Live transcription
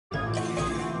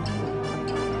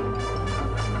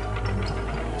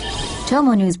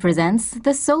TomoNews presents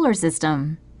the Solar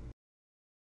System.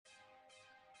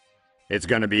 It's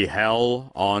gonna be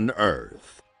hell on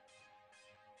Earth.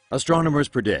 Astronomers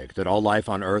predict that all life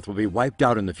on Earth will be wiped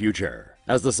out in the future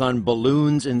as the sun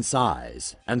balloons in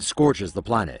size and scorches the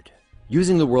planet.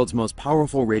 Using the world's most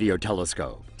powerful radio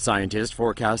telescope, scientists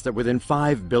forecast that within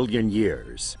 5 billion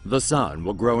years, the sun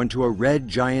will grow into a red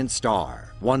giant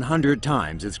star, 100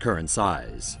 times its current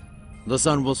size. The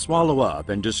sun will swallow up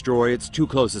and destroy its two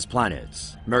closest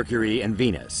planets, Mercury and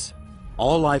Venus.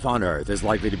 All life on Earth is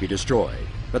likely to be destroyed,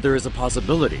 but there is a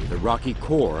possibility the rocky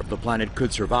core of the planet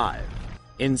could survive.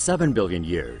 In 7 billion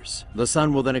years, the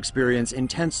sun will then experience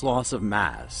intense loss of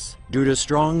mass due to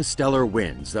strong stellar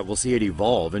winds that will see it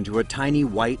evolve into a tiny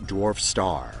white dwarf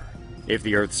star. If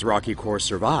the Earth's rocky core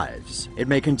survives, it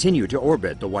may continue to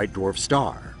orbit the white dwarf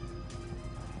star.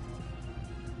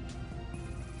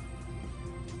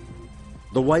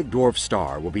 The white dwarf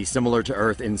star will be similar to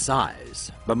Earth in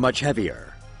size, but much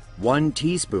heavier. 1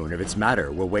 teaspoon of its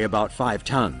matter will weigh about 5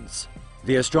 tons.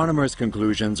 The astronomers'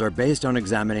 conclusions are based on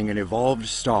examining an evolved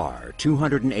star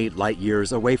 208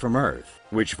 light-years away from Earth,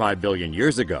 which 5 billion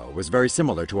years ago was very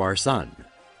similar to our Sun.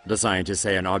 The scientists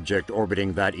say an object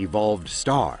orbiting that evolved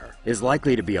star is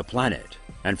likely to be a planet,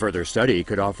 and further study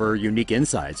could offer unique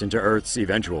insights into Earth's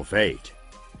eventual fate.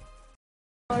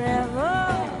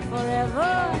 Forever,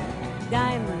 forever,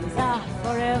 diamonds are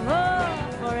forever,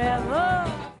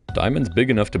 forever. Diamonds big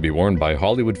enough to be worn by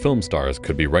Hollywood film stars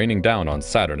could be raining down on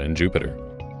Saturn and Jupiter.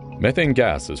 Methane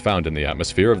gas is found in the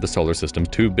atmosphere of the solar system's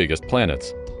 2 biggest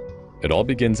planets. It all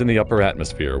begins in the upper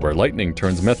atmosphere, where lightning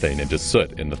turns methane into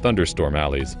soot in the thunderstorm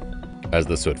alleys. As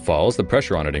the soot falls, the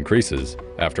pressure on it increases.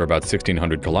 After about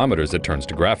 1,600 kilometers, it turns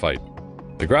to graphite.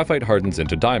 The graphite hardens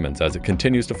into diamonds as it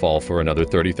continues to fall for another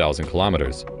 30,000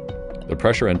 kilometers. The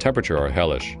pressure and temperature are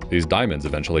hellish. These diamonds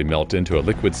eventually melt into a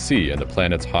liquid sea in the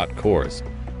planet's hot cores.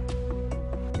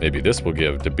 Maybe this will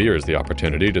give De Beers the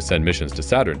opportunity to send missions to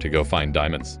Saturn to go find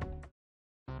diamonds.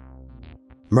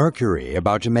 Mercury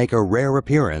about to make a rare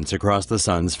appearance across the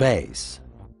sun's face.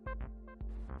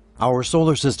 Our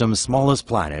solar system's smallest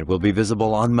planet will be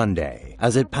visible on Monday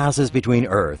as it passes between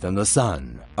Earth and the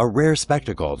sun, a rare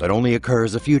spectacle that only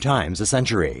occurs a few times a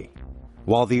century.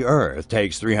 While the Earth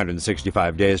takes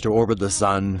 365 days to orbit the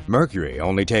sun, Mercury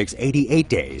only takes 88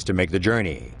 days to make the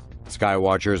journey.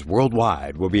 Skywatchers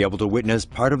worldwide will be able to witness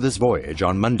part of this voyage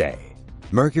on Monday.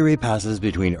 Mercury passes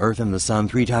between Earth and the sun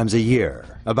 3 times a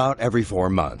year, about every 4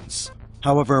 months.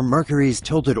 However, Mercury's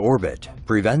tilted orbit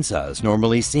prevents us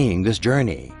normally seeing this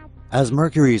journey. As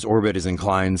Mercury's orbit is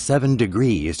inclined 7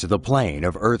 degrees to the plane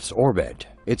of Earth's orbit,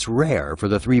 it's rare for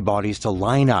the 3 bodies to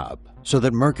line up so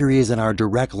that Mercury is in our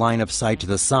direct line of sight to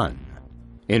the sun.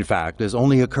 In fact, this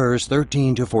only occurs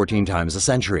 13 to 14 times a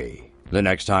century. The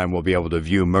next time we'll be able to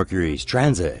view Mercury's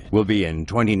transit will be in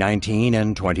 2019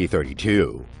 and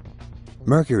 2032.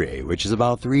 Mercury, which is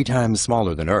about 3 times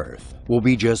smaller than Earth, will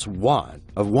be just 1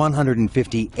 of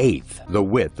 158th the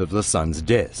width of the sun's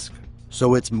disk,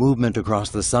 so its movement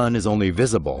across the sun is only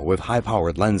visible with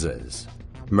high-powered lenses.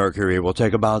 Mercury will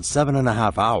take about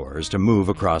 7.5 hours to move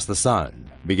across the sun,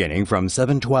 beginning from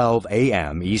 7:12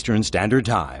 a.m. Eastern Standard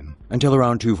Time until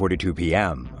around 2:42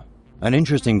 p.m. An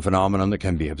interesting phenomenon that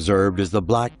can be observed is the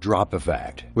black drop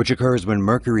effect, which occurs when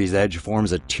Mercury's edge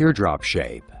forms a teardrop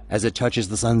shape as it touches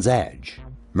the sun's edge.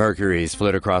 Mercury's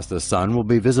flit across the sun will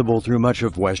be visible through much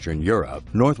of Western Europe,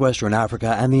 Northwestern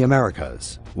Africa, and the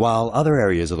Americas, while other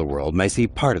areas of the world may see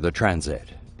part of the transit.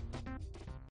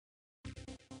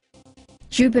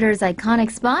 Jupiter's iconic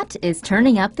spot is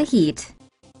turning up the heat.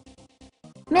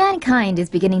 Mankind is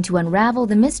beginning to unravel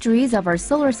the mysteries of our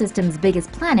solar system's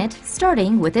biggest planet,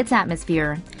 starting with its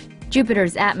atmosphere.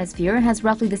 Jupiter's atmosphere has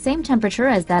roughly the same temperature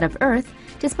as that of Earth,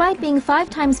 despite being 5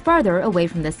 times farther away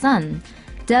from the sun.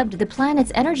 Dubbed the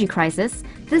planet's energy crisis,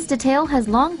 this detail has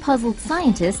long puzzled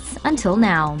scientists until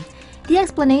now. The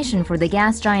explanation for the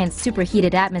gas giant's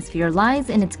superheated atmosphere lies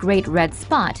in its Great Red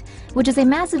Spot, which is a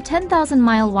massive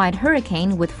 10,000-mile-wide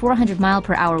hurricane with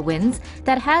 400-mile-per-hour winds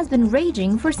that has been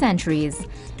raging for centuries.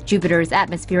 Jupiter's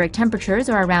atmospheric temperatures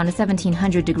are around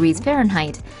 1,700 degrees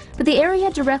Fahrenheit, but the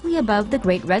area directly above the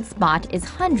Great Red Spot is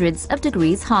hundreds of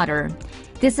degrees hotter.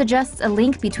 This suggests a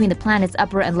link between the planet's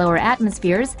upper and lower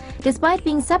atmospheres, despite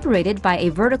being separated by a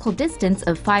vertical distance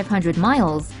of 500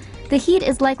 miles. The heat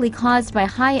is likely caused by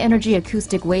high-energy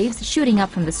acoustic waves shooting up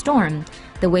from the storm.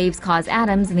 The waves cause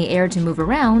atoms in the air to move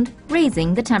around,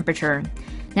 raising the temperature.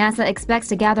 NASA expects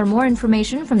to gather more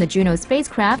information from the Juno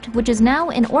spacecraft, which is now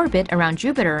in orbit around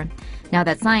Jupiter. Now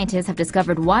that scientists have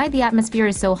discovered why the atmosphere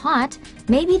is so hot,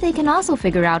 maybe they can also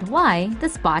figure out why the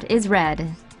spot is red.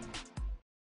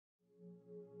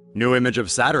 New image of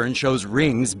Saturn shows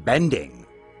rings bending.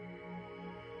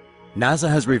 NASA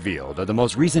has revealed that the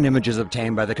most recent images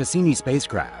obtained by the Cassini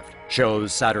spacecraft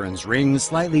shows Saturn's rings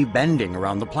slightly bending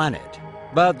around the planet.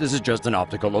 But this is just an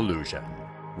optical illusion.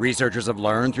 Researchers have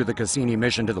learned through the Cassini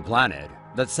mission to the planet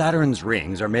that Saturn's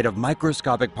rings are made of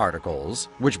microscopic particles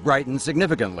which brighten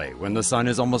significantly when the sun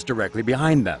is almost directly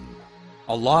behind them.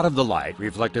 A lot of the light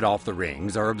reflected off the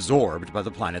rings are absorbed by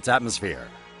the planet's atmosphere.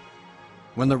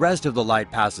 When the rest of the light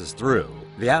passes through,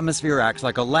 the atmosphere acts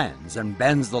like a lens and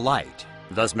bends the light,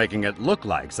 thus making it look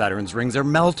like Saturn's rings are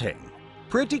melting.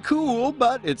 Pretty cool,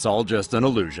 but it's all just an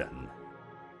illusion.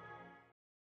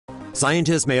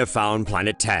 Scientists may have found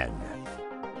Planet 10.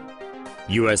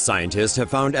 U.S. scientists have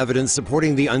found evidence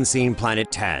supporting the unseen Planet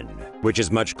 10, which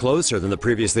is much closer than the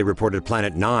previously reported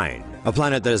Planet 9, a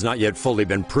planet that has not yet fully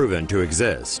been proven to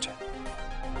exist.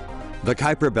 The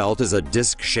Kuiper Belt is a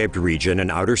disc-shaped region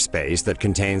in outer space that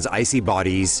contains icy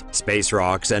bodies, space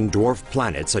rocks, and dwarf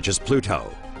planets such as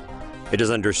Pluto. It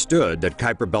is understood that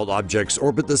Kuiper Belt objects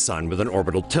orbit the Sun with an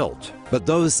orbital tilt, but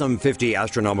those some 50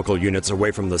 astronomical units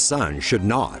away from the Sun should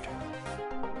not.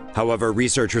 However,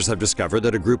 researchers have discovered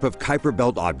that a group of Kuiper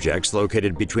Belt objects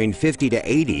located between 50 to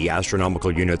 80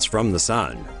 astronomical units from the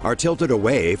Sun are tilted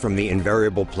away from the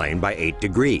invariable plane by 8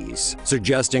 degrees,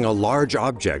 suggesting a large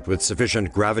object with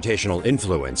sufficient gravitational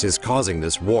influence is causing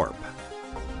this warp.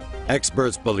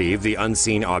 Experts believe the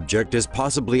unseen object is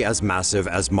possibly as massive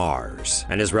as Mars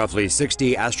and is roughly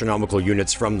 60 astronomical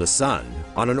units from the Sun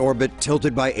on an orbit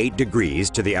tilted by 8 degrees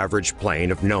to the average plane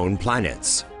of known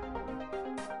planets.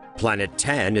 Planet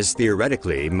 10 is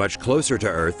theoretically much closer to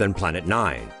Earth than Planet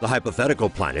 9, the hypothetical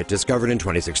planet discovered in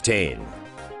 2016.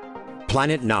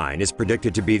 Planet 9 is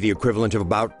predicted to be the equivalent of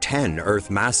about 10 Earth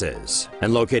masses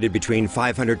and located between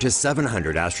 500 to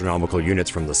 700 astronomical units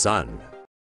from the Sun.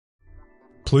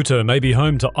 Pluto may be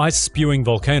home to ice-spewing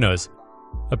volcanoes.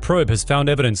 A probe has found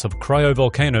evidence of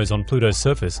cryovolcanoes on Pluto's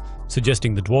surface,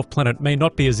 suggesting the dwarf planet may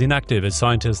not be as inactive as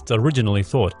scientists originally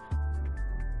thought.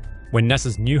 When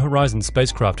NASA's New Horizons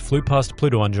spacecraft flew past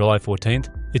Pluto on July 14th,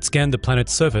 it scanned the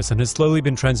planet's surface and has slowly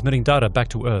been transmitting data back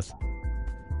to Earth.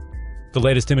 The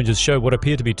latest images show what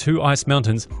appear to be two ice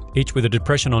mountains, each with a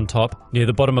depression on top near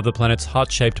the bottom of the planet's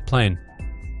heart-shaped plane.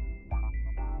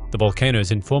 The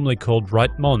volcanoes, informally called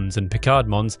Wright Mons and Picard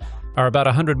Mons, are about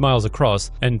 100 miles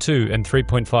across and 2 and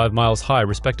 3.5 miles high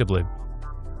respectively.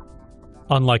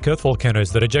 Unlike Earth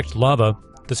volcanoes that eject lava,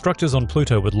 the structures on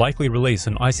Pluto would likely release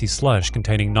an icy slush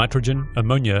containing nitrogen,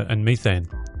 ammonia, and methane.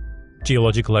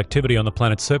 Geological activity on the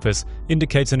planet's surface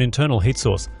indicates an internal heat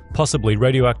source, possibly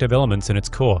radioactive elements in its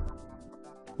core.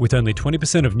 With only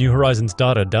 20% of New Horizons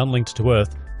data downlinked to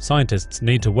Earth, scientists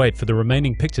need to wait for the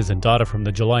remaining pictures and data from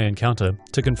the July encounter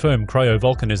to confirm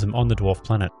cryovolcanism on the dwarf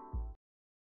planet.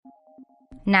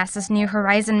 NASA's New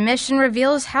Horizons mission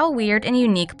reveals how weird and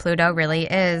unique Pluto really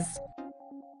is.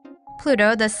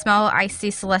 Pluto, the small icy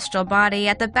celestial body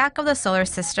at the back of the solar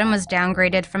system, was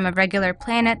downgraded from a regular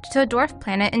planet to a dwarf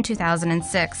planet in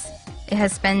 2006. It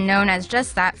has been known as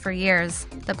just that for years,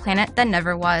 the planet that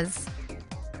never was.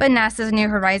 But NASA's New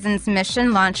Horizons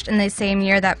mission, launched in the same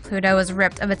year that Pluto was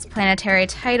ripped of its planetary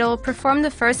title, performed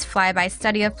the first flyby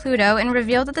study of Pluto and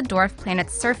revealed that the dwarf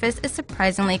planet's surface is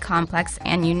surprisingly complex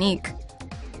and unique.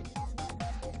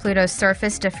 Pluto's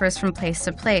surface differs from place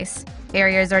to place.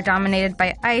 Areas are dominated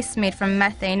by ice made from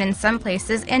methane in some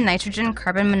places and nitrogen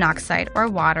carbon monoxide or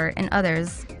water in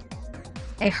others.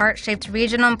 A heart-shaped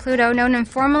region on Pluto, known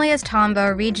informally as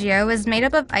Tombaugh Regio, is made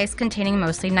up of ice containing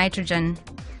mostly nitrogen.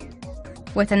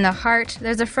 Within the heart,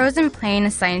 there's a frozen plain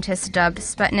scientists dubbed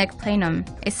Sputnik Planum,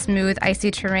 a smooth,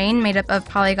 icy terrain made up of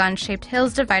polygon-shaped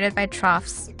hills divided by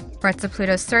troughs. Parts of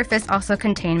Pluto's surface also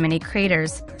contain many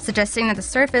craters, suggesting that the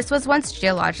surface was once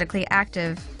geologically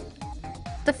active.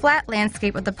 The flat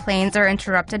landscape of the plains are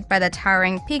interrupted by the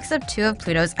towering peaks of two of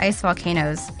Pluto's ice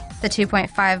volcanoes, the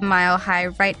 2.5-mile-high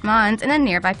Wright Mons and the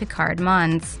nearby Picard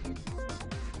Mons.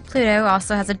 Pluto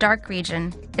also has a dark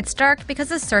region. It's dark because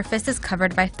the surface is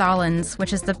covered by tholins,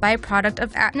 which is the byproduct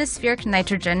of atmospheric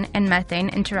nitrogen and methane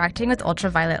interacting with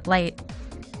ultraviolet light.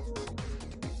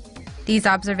 These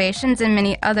observations and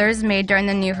many others made during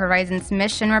the New Horizons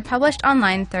mission were published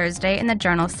online Thursday in the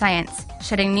journal Science,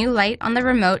 shedding new light on the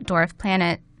remote dwarf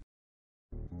planet.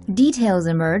 Details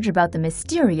emerge about the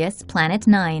mysterious Planet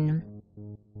 9.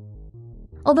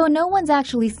 Although no one's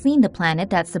actually seen the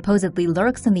planet that supposedly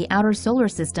lurks in the outer solar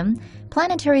system,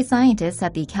 planetary scientists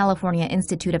at the California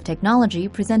Institute of Technology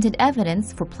presented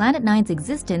evidence for Planet 9's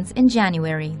existence in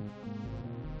January.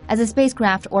 As a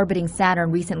spacecraft orbiting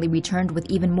Saturn recently returned with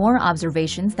even more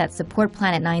observations that support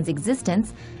Planet 9's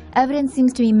existence, evidence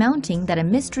seems to be mounting that a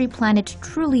mystery planet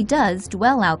truly does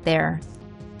dwell out there.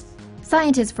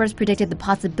 Scientists first predicted the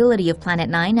possibility of Planet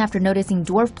 9 after noticing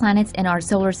dwarf planets in our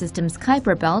solar system's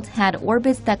Kuiper Belt had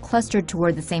orbits that clustered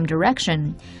toward the same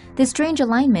direction. This strange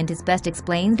alignment is best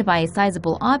explained by a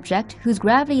sizable object whose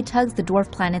gravity tugs the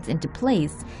dwarf planets into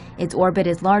place. Its orbit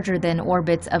is larger than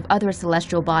orbits of other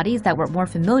celestial bodies that we're more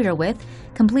familiar with,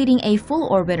 completing a full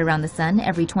orbit around the Sun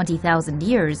every 20,000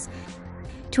 years.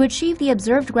 To achieve the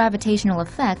observed gravitational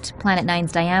effect, Planet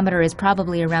 9's diameter is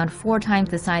probably around 4 times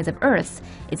the size of Earth's.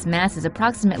 Its mass is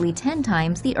approximately 10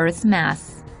 times the Earth's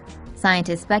mass.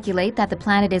 Scientists speculate that the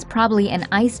planet is probably an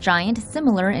ice giant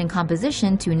similar in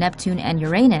composition to Neptune and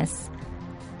Uranus.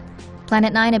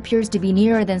 Planet 9 appears to be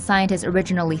nearer than scientists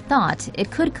originally thought.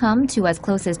 It could come to as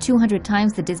close as 200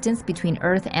 times the distance between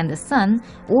Earth and the Sun,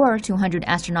 or 200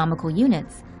 astronomical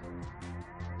units.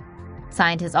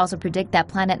 Scientists also predict that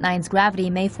Planet 9's gravity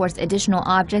may force additional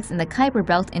objects in the Kuiper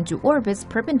Belt into orbits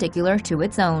perpendicular to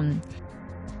its own.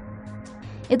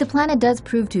 If the planet does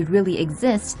prove to really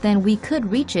exist, then we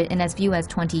could reach it in as few as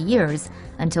 20 years.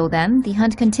 Until then, the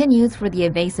hunt continues for the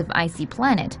evasive icy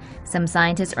planet. Some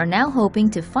scientists are now hoping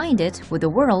to find it with the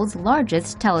world's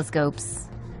largest telescopes.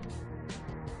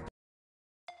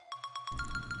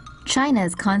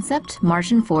 China's concept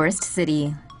Martian forest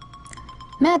city.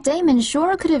 Matt Damon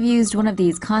sure could have used one of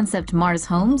these concept Mars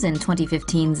homes in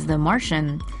 2015's The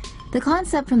Martian. The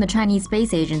concept from the Chinese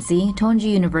Space Agency,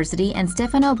 Tongji University, and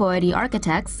Stefano Boeri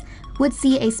Architects would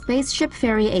see a spaceship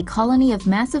ferry a colony of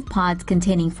massive pods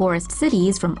containing forest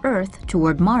cities from Earth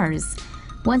toward Mars.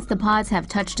 Once the pods have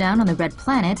touched down on the red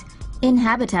planet, in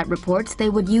Habitat reports they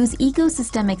would use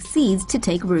ecosystemic seeds to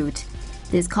take root.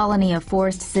 This colony of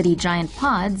forest city giant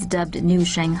pods, dubbed New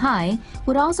Shanghai,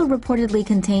 would also reportedly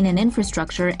contain an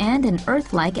infrastructure and an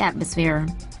Earth-like atmosphere.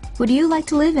 Would you like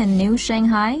to live in New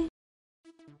Shanghai?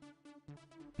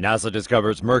 NASA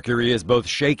discovers Mercury is both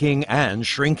shaking and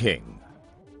shrinking.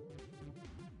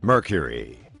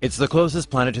 Mercury. It's the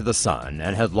closest planet to the Sun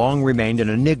and had long remained an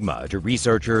enigma to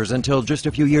researchers until just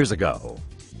a few years ago.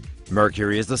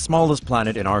 Mercury is the smallest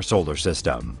planet in our solar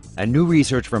system, and new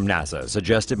research from NASA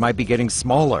suggests it might be getting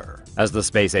smaller, as the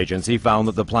space agency found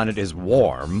that the planet is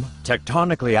warm,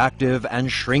 tectonically active,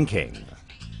 and shrinking.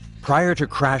 Prior to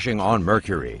crashing on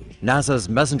Mercury, NASA's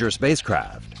Messenger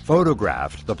spacecraft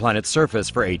photographed the planet's surface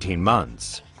for 18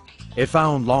 months. It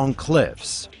found long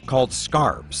cliffs, called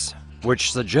scarps,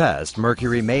 which suggest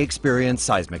Mercury may experience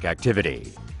seismic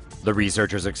activity. The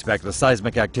researchers expect the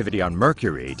seismic activity on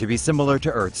Mercury to be similar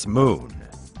to Earth's moon.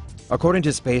 According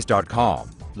to Space.com,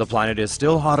 the planet is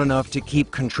still hot enough to keep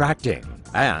contracting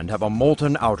and have a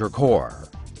molten outer core.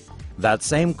 That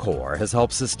same core has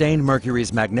helped sustain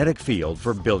Mercury's magnetic field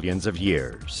for billions of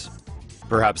years.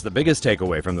 Perhaps the biggest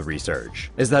takeaway from the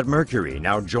research is that Mercury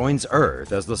now joins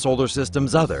Earth as the solar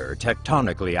system's other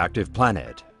tectonically active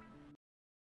planet.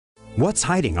 What's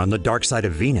hiding on the dark side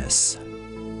of Venus?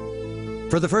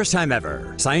 For the first time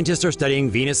ever, scientists are studying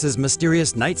Venus's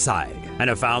mysterious night side and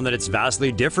have found that it's vastly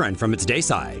different from its day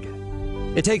side.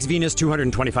 It takes Venus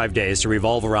 225 days to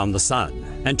revolve around the Sun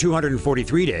and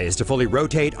 243 days to fully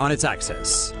rotate on its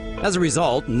axis. As a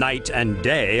result, night and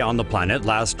day on the planet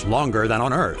last longer than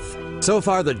on Earth. So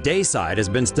far, the day side has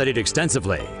been studied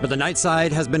extensively, but the night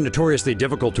side has been notoriously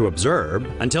difficult to observe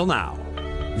until now.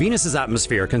 Venus's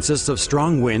atmosphere consists of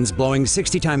strong winds blowing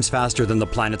 60 times faster than the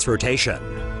planet's rotation.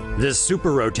 This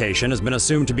super rotation has been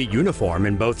assumed to be uniform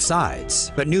in both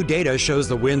sides, but new data shows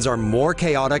the winds are more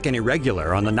chaotic and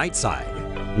irregular on the night side.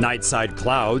 Night side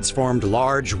clouds formed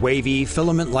large, wavy,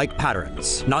 filament-like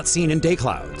patterns, not seen in day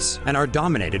clouds, and are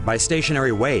dominated by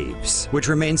stationary waves, which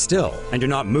remain still and do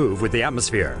not move with the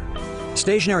atmosphere.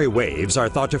 Stationary waves are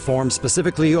thought to form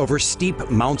specifically over steep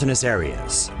mountainous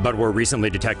areas, but were recently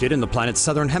detected in the planet's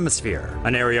southern hemisphere,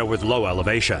 an area with low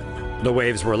elevation. The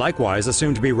waves were likewise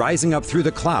assumed to be rising up through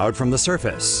the cloud from the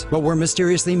surface, but were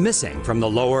mysteriously missing from the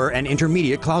lower and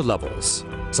intermediate cloud levels.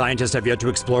 Scientists have yet to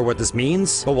explore what this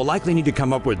means, but will likely need to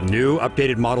come up with new,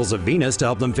 updated models of Venus to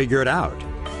help them figure it out.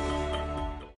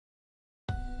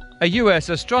 A US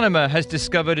astronomer has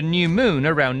discovered a new moon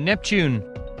around Neptune.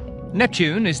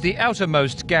 Neptune is the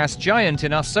outermost gas giant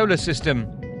in our solar system,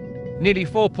 nearly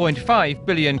 4.5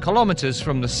 billion kilometers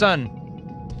from the Sun.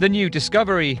 The new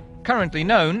discovery, currently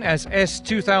known as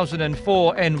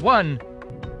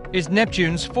S2004N1, is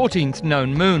Neptune's 14th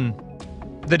known moon.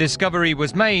 The discovery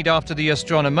was made after the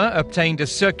astronomer obtained a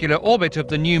circular orbit of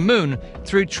the new moon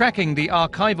through tracking the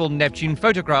archival Neptune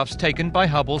photographs taken by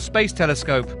Hubble Space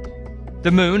Telescope.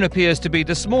 The moon appears to be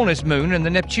the smallest moon in the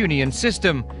Neptunian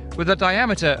system, with a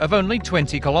diameter of only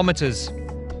 20 kilometers.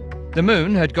 The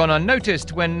moon had gone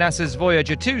unnoticed when NASA's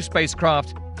Voyager 2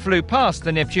 spacecraft flew past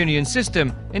the Neptunian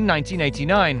system in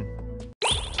 1989.